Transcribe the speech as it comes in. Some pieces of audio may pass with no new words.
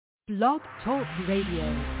Blog Talk Radio.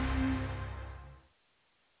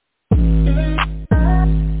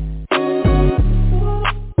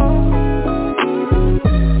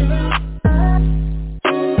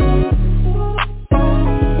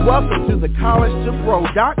 Welcome to the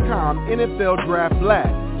College2Pro.com NFL Draft Blast,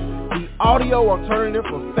 the audio alternative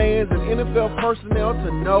for fans and NFL personnel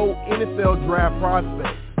to know NFL draft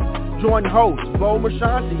prospects. Join host Bo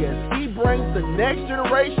Marchionte as he brings the next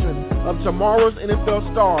generation of tomorrow's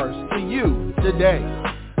NFL stars to you today.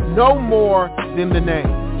 No more than the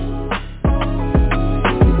name.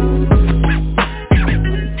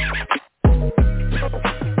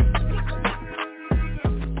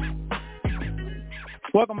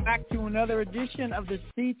 Welcome back to another edition of the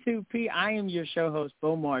C2P. I am your show host,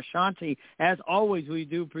 Bo Marchionte. As always, we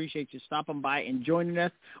do appreciate you stopping by and joining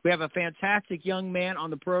us. We have a fantastic young man on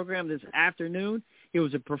the program this afternoon. He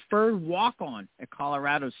was a preferred walk-on at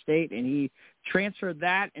Colorado State, and he transferred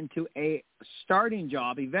that into a starting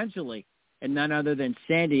job eventually, and none other than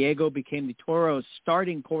San Diego, became the Toros'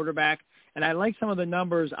 starting quarterback. And I like some of the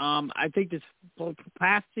numbers. I think this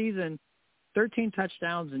past season, 13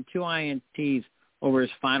 touchdowns and 2 INTs over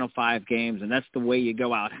his final 5 games, and that's the way you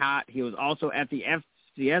go out hot. He was also at the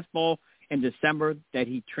FCS Bowl in December that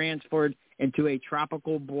he transferred into a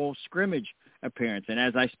Tropical Bowl scrimmage appearance. And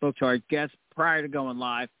as I spoke to our guest prior to going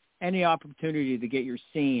live, any opportunity to get your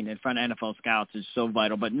scene in front of NFL scouts is so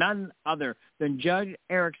vital, but none other than Judd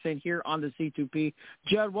Erickson here on the C2P.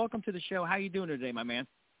 Judd, welcome to the show. How you doing today, my man?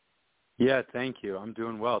 Yeah, thank you. I'm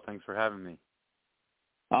doing well. Thanks for having me.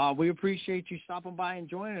 We appreciate you stopping by and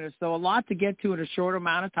joining us. So a lot to get to in a short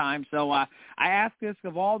amount of time. So I ask this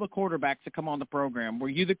of all the quarterbacks that come on the program. Were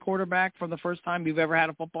you the quarterback from the first time you've ever had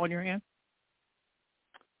a football in your hand?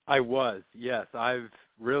 I was, yes. I've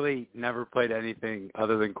really never played anything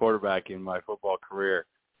other than quarterback in my football career.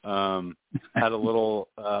 Had a little,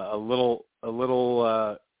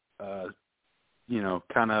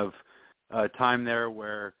 kind of time there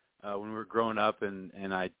where when we were growing up,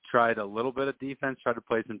 and I tried a little bit of defense, tried to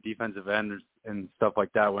play some defensive ends and stuff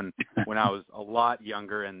like that when I was a lot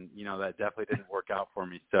younger, and, that definitely didn't work out for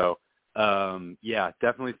me. So,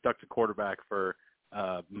 definitely stuck to quarterback for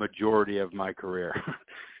majority of my career.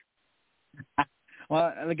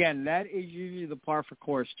 Well, again, that is usually the par for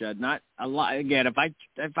course, Judd. Not a lot. Again, if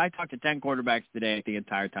I talk to 10 quarterbacks today the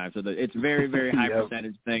entire time, so it's very, very high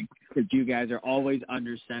percentage thing that you guys are always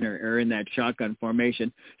under center or in that shotgun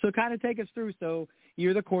formation. So kind of take us through. So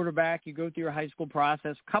you're the quarterback. You go through your high school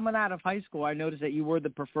process. Coming out of high school, I noticed that you were the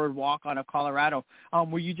preferred walk-on of Colorado.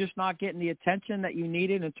 Were you just not getting the attention that you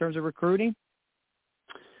needed in terms of recruiting?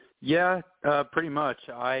 Yeah, pretty much.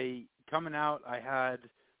 Coming out, I had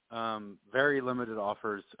very limited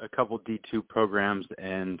offers, a couple D2 programs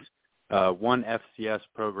and one FCS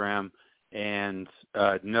program, and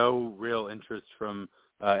no real interest from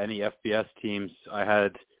any FBS teams. I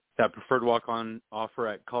had that preferred walk-on offer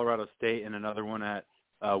at Colorado State and another one at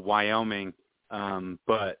Wyoming.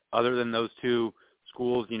 But other than those 2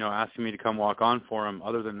 schools, asking me to come walk on for them,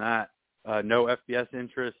 other than that, no FBS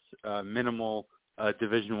interest, minimal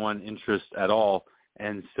Division I interest at all.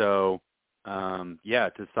 And so,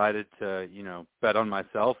 decided to, bet on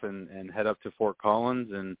myself and head up to Fort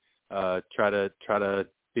Collins and try to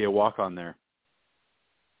be a walk-on there.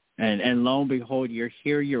 And lo and behold, you're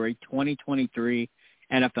here. You're a 2023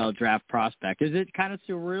 NFL draft prospect. Is it kind of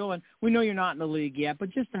surreal? And we know you're not in the league yet, but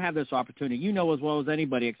just to have this opportunity, as well as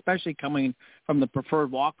anybody, especially coming from the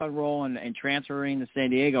preferred walk-on role and transferring to San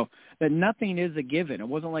Diego, that nothing is a given. It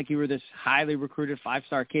wasn't like you were this highly recruited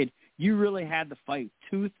 5-star kid. You really had to fight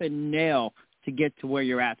tooth and nail to get to where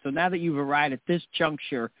you're at. So now that you've arrived at this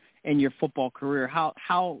juncture in your football career, how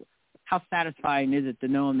satisfying is it to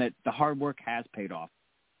know that the hard work has paid off?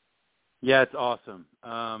 Yeah, it's awesome.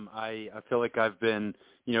 I feel like I've been,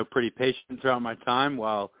 pretty patient throughout my time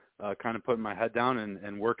while kind of putting my head down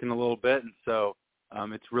and working a little bit. And so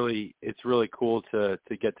it's really cool to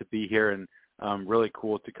get to be here, and really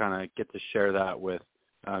cool to kind of get to share that with,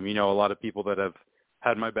 a lot of people that have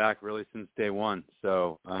had my back really since day one.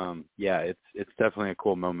 So, it's definitely a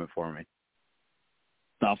cool moment for me.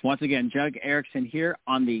 Once again, Judd Erickson here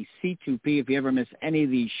on the C2P. If you ever miss any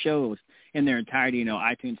of these shows in their entirety,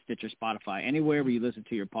 iTunes, Stitcher, Spotify, anywhere where you listen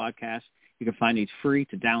to your podcast, you can find these free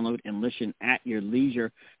to download and listen at your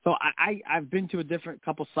leisure. So I've been to a different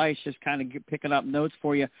couple sites just kind of picking up notes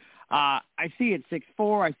for you. I see it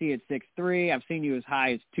 6'4", I see it 6'3". I've seen you as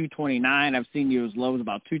high as 229. I've seen you as low as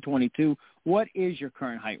about 222. What is your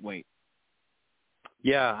current height weight?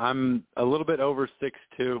 Yeah, I'm a little bit over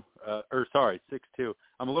 6'2". 6'2".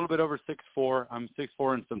 I'm a little bit over 6'4". I'm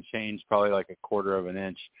 6'4" and some change, probably like a quarter of an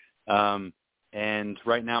inch. And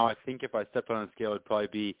right now, I think if I stepped on a scale, it'd probably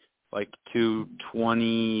be like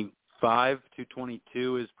 225,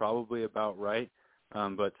 222 is probably about right.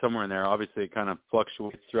 But somewhere in there, obviously it kind of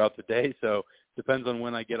fluctuates throughout the day. So depends on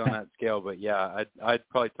when I get on that scale. But yeah, I'd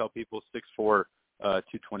probably tell people 6'4",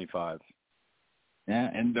 225.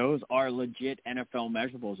 Yeah, and those are legit NFL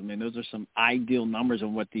measurables. I mean, those are some ideal numbers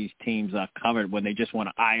on what these teams covered when they just want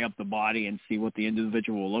to eye up the body and see what the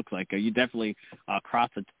individual looks like. You definitely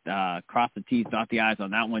cross the T's, dot the I's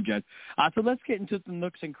on that one, Judd. So let's get into the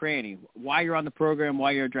nooks and crannies. Why you're on the program,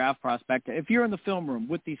 why you're a draft prospect. If you're in the film room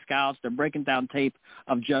with these scouts, they're breaking down tape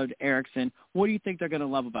of Judd Erickson, what do you think they're going to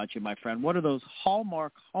love about you, my friend? What are those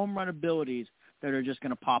hallmark home run abilities that are just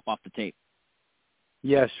going to pop off the tape?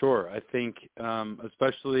 Yeah, sure. I think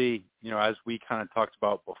especially, as we kind of talked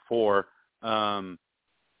about before,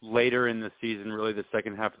 later in the season, really the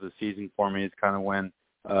second half of the season for me is kind of when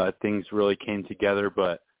things really came together.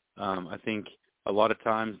 But I think a lot of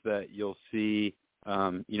times that you'll see,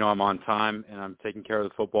 I'm on time and I'm taking care of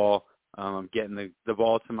the football. I'm getting the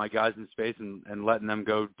ball to my guys in space and letting them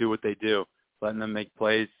go do what they do, letting them make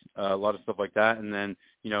plays, a lot of stuff like that. And then,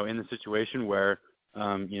 in the situation where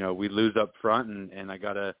we lose up front and I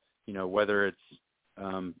got to, whether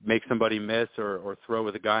it's make somebody miss or throw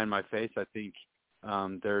with a guy in my face, I think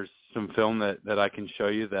there's some film that I can show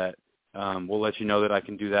you that will let you know that I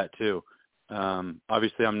can do that too.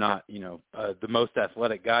 Obviously, I'm not, the most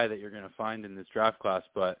athletic guy that you're going to find in this draft class,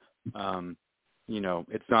 but,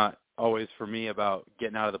 it's not always for me about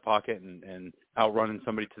getting out of the pocket and outrunning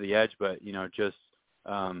somebody to the edge, but, just,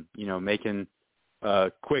 making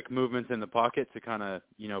quick movements in the pocket to kind of,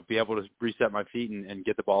 be able to reset my feet and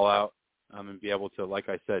get the ball out and be able to, like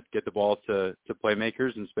I said, get the ball to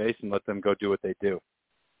playmakers in space and let them go do what they do.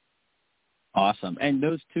 Awesome. And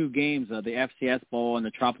those two games, the FCS Bowl and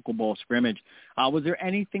the Tropical Bowl scrimmage, was there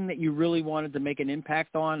anything that you really wanted to make an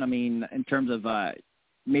impact on? I mean, in terms of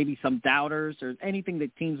maybe some doubters or anything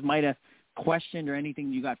that teams might have questioned or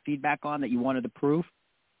anything you got feedback on that you wanted to prove?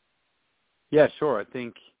 Yeah, sure. I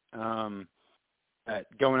think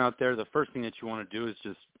going out there, the first thing that you want to do is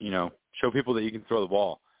just, show people that you can throw the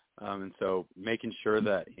ball. And so making sure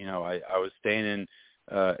that, I was staying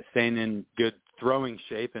in good throwing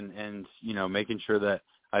shape and making sure that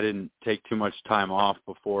I didn't take too much time off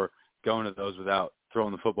before going to those without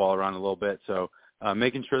throwing the football around a little bit. So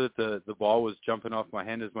making sure that the ball was jumping off my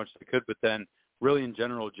hand as much as I could, but then really in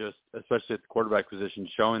general, just especially at the quarterback position,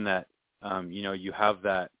 showing that, you have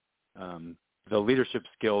that, the leadership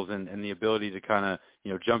skills and the ability to kind of,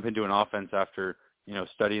 jump into an offense after,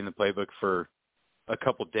 studying the playbook for a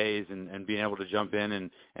couple days and being able to jump in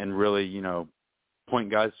and really, point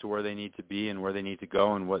guys to where they need to be and where they need to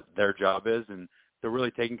go and what their job is. And they're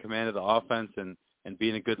really taking command of the offense and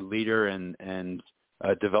being a good leader and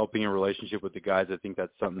developing a relationship with the guys. I think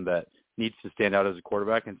that's something that needs to stand out as a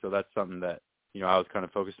quarterback. And so that's something that, I was kind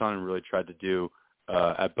of focused on and really tried to do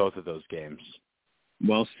at both of those games.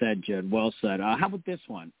 Well said, Judd. Well said. How about this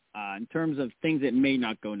one? In terms of things that may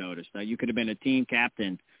not go noticed, you could have been a team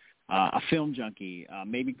captain, a film junkie,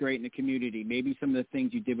 maybe great in the community, maybe some of the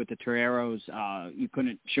things you did with the Toreros, you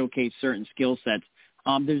couldn't showcase certain skill sets.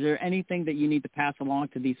 Is there anything that you need to pass along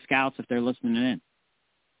to these scouts if they're listening in?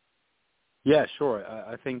 Yeah, sure.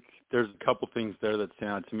 I think there's a couple things there that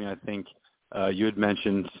stand out to me. I think you had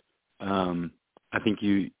mentioned, I think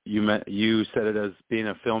you said it as being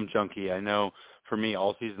a film junkie. I know for me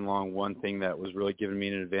all season long, one thing that was really giving me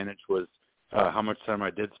an advantage was how much time I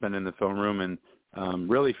did spend in the film room. And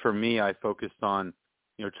really for me, I focused on,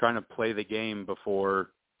 trying to play the game before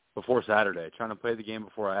Saturday, trying to play the game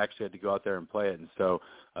before I actually had to go out there and play it. And so,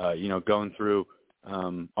 going through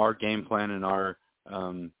our game plan and our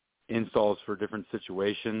installs for different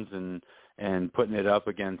situations and putting it up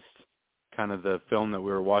against kind of the film that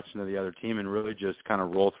we were watching of the other team and really just kind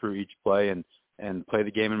of roll through each play and play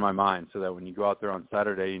the game in my mind so that when you go out there on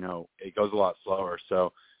Saturday, it goes a lot slower.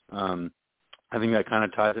 So I think that kind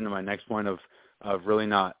of ties into my next point of really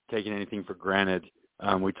not taking anything for granted.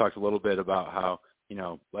 We talked a little bit about how,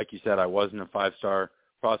 like you said, I wasn't a 5-star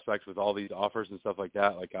prospect with all these offers and stuff like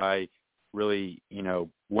that. Like I really,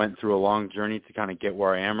 went through a long journey to kind of get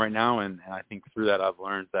where I am right now. And I think through that, I've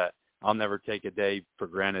learned that I'll never take a day for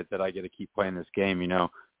granted that I get to keep playing this game.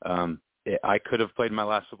 I could have played my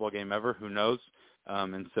last football game ever, who knows?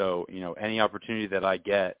 And so, any opportunity that I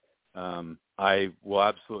get, I will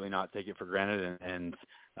absolutely not take it for granted. And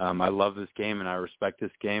I love this game and I respect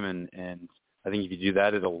this game. And I think if you do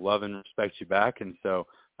that, it'll love and respect you back. And so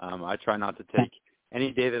I try not to take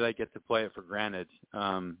any day that I get to play it for granted.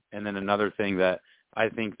 And then another thing that I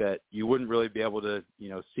think that you wouldn't really be able to,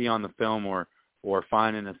 see on the film or or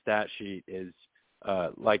find in a stat sheet is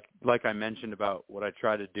like I mentioned about what I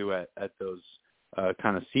try to do at those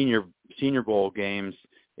kind of senior bowl games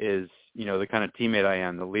is, the kind of teammate I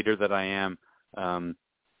am, the leader that I am,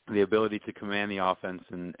 the ability to command the offense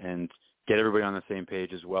and get everybody on the same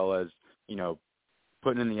page, as well as,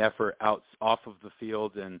 putting in the effort off of the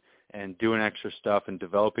field and doing extra stuff and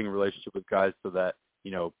developing a relationship with guys so that,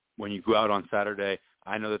 when you go out on Saturday,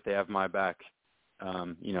 I know that they have my back.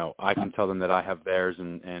 I can tell them that I have theirs,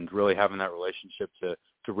 and really having that relationship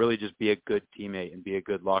to really just be a good teammate and be a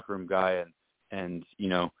good locker room guy and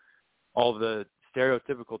all the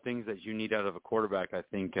stereotypical things that you need out of a quarterback. I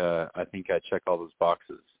think I check all those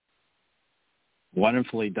boxes.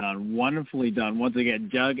 Wonderfully done. Wonderfully done. Once again,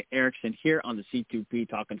 Judd Erickson here on the C2P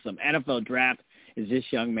talking some NFL draft as this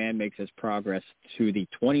young man makes his progress to the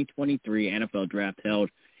 2023 NFL draft held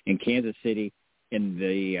in Kansas City in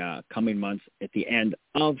the coming months at the end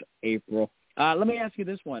of April. Let me ask you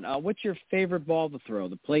this one. What's your favorite ball to throw?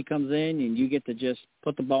 The play comes in and you get to just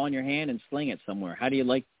put the ball in your hand and sling it somewhere. How do you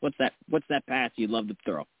like, what's that pass you love to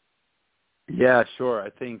throw? Yeah, sure. I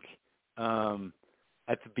think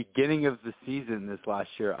at the beginning of the season this last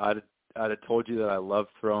year, I'd have told you that I love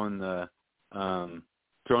throwing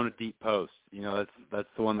throwing a deep post. That's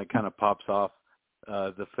the one that kind of pops off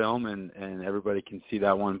the film, and everybody can see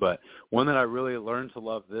that one. But one that I really learned to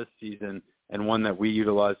love this season, and one that we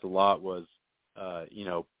utilized a lot, was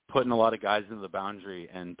putting a lot of guys into the boundary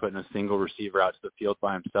and putting a single receiver out to the field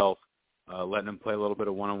by himself, letting him play a little bit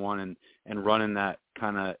of one-on-one and running that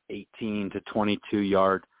kind of 18 to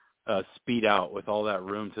 22-yard speed out with all that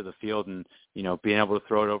room to the field, and being able to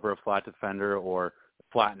throw it over a flat defender or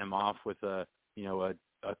flatten him off with a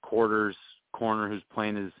quarters corner who's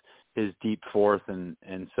playing his deep fourth, and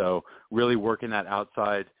so really working that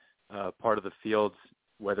outside part of the field,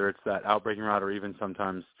 whether it's that outbreaking route or even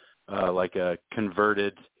sometimes like a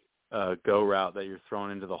converted go route that you're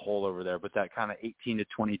throwing into the hole over there. But that kind of 18 to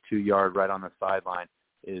 22 yard right on the sideline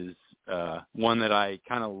is one that I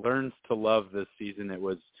kind of learned to love this season. It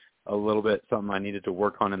was a little bit something I needed to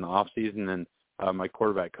work on in the off season, and my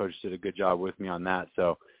quarterback coach did a good job with me on that.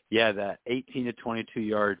 So yeah, that 18 to 22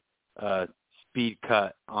 yard speed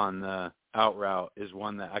cut on the out route is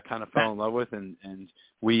one that I kind of fell in love with, and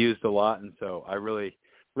we used a lot. And so I really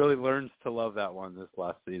learned to love that one this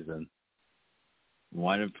last season.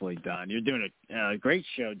 Wonderfully done. You're doing a great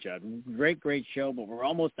show, Judd. Great show, but we're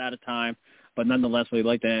almost out of time. But nonetheless, we'd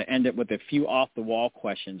like to end it with a few off-the-wall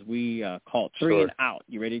questions. We call it three and out.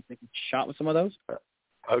 You ready to take a shot with some of those?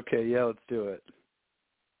 Okay, yeah, let's do it.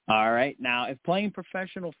 All right. Now, if playing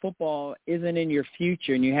professional football isn't in your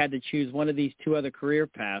future and you had to choose one of these two other career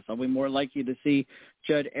paths, are we more likely to see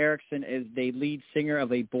Judd Erickson as the lead singer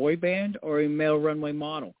of a boy band or a male runway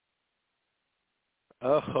model?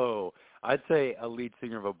 Oh, I'd say a lead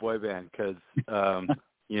singer of a boy band because,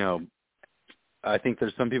 I think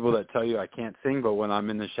there's some people that tell you I can't sing, but when I'm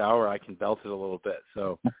in the shower, I can belt it a little bit.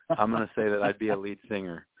 So I'm going to say that I'd be a lead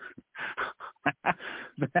singer.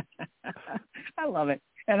 I love it.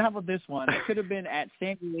 And how about this one? It could have been at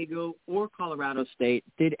San Diego or Colorado State.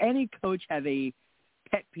 Did any coach have a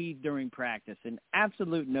pet peeve during practice? An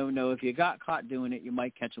absolute no-no. If you got caught doing it, you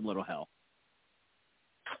might catch a little hell.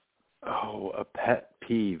 Oh, a pet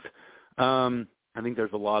peeve. I think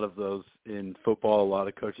there's a lot of those in football, a lot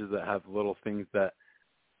of coaches that have little things that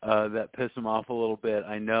piss them off a little bit.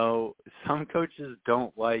 I know some coaches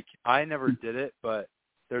don't like, I never did it, but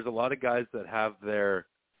there's a lot of guys that have their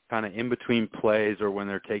kind of in between plays or when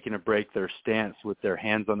they're taking a break, their stance with their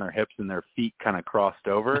hands on their hips and their feet kind of crossed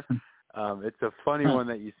over. It's a funny one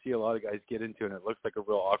that you see a lot of guys get into, and it looks like a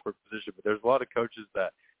real awkward position, but there's a lot of coaches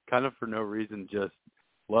that kind of for no reason just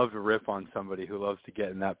love to rip on somebody who loves to get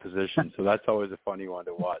in that position. So that's always a funny one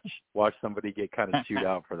to watch somebody get kind of chewed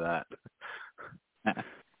out for that.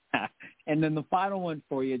 And then the final one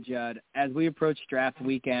for you, Judd, as we approach draft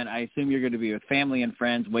weekend, I assume you're going to be with family and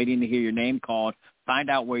friends waiting to hear your name called, find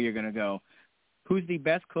out where you're going to go. Who's the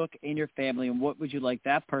best cook in your family, and what would you like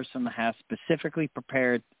that person to have specifically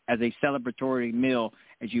prepared as a celebratory meal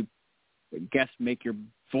as you, make your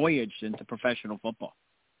voyage into professional football?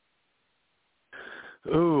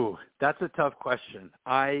 Ooh, that's a tough question.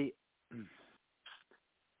 The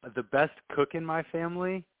best cook in my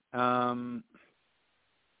family,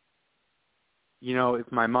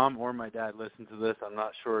 if my mom or my dad listen to this, I'm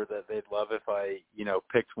not sure that they'd love if I,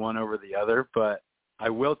 picked one over the other, but I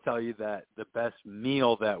will tell you that the best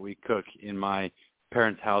meal that we cook in my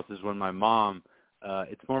parents' house is when my mom,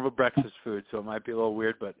 it's more of a breakfast food, so it might be a little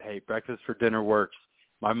weird, but hey, breakfast for dinner works.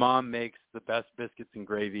 My mom makes the best biscuits and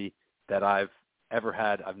gravy that I've ever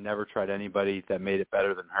had. I've never tried anybody that made it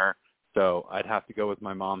better than her. So I'd have to go with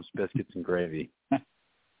my mom's biscuits and gravy.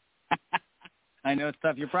 I know it's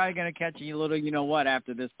tough. You're probably going to catch a little you-know-what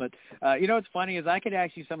after this. But, what's funny is I could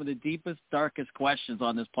ask you some of the deepest, darkest questions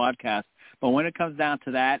on this podcast. But when it comes down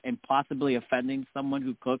to that and possibly offending someone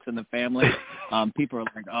who cooks in the family, people are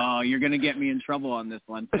like, oh, you're going to get me in trouble on this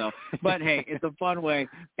one. So, but, hey, it's a fun way.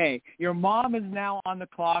 Hey, your mom is now on the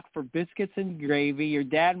clock for biscuits and gravy. Your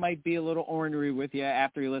dad might be a little ornery with you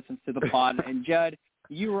after he listens to the pod. And, Judd,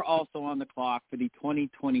 you were also on the clock for the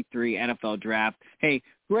 2023 NFL Draft. Hey,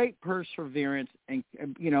 great perseverance and,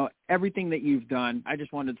 everything that you've done. I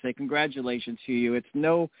just wanted to say congratulations to you. It's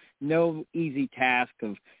no easy task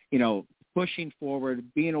of, pushing forward,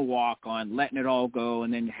 being a walk-on, letting it all go,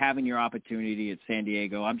 and then having your opportunity at San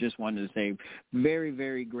Diego. I just wanted to say very,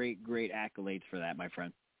 very great accolades for that, my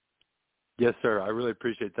friend. Yes, sir. I really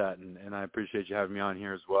appreciate that, and I appreciate you having me on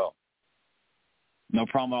here as well. No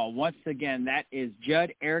problem at all. Once again, that is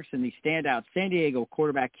Judd Erickson, the standout San Diego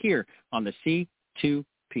quarterback here on the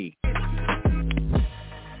C2P.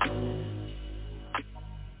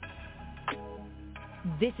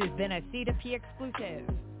 This has been a C2P exclusive.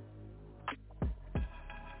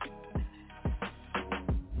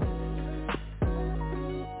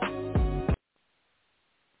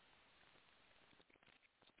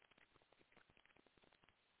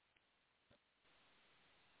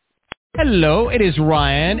 Hello, it is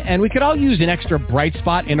Ryan, and we could all use an extra bright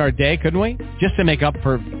spot in our day, couldn't we? Just to make up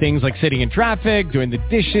for things like sitting in traffic, doing the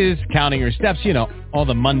dishes, counting your steps, all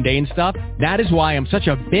the mundane stuff. That is why I'm such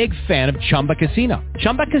a big fan of Chumba Casino.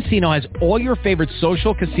 Chumba Casino has all your favorite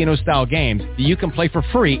social casino-style games that you can play for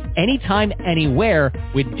free anytime, anywhere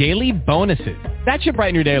with daily bonuses. That should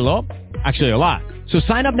brighten your day a little. Actually, a lot. So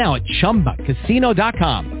sign up now at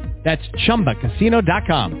ChumbaCasino.com. That's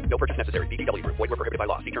ChumbaCasino.com. No purchase necessary. VGW Group. Void where prohibited by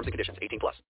law. See terms and conditions. 18+.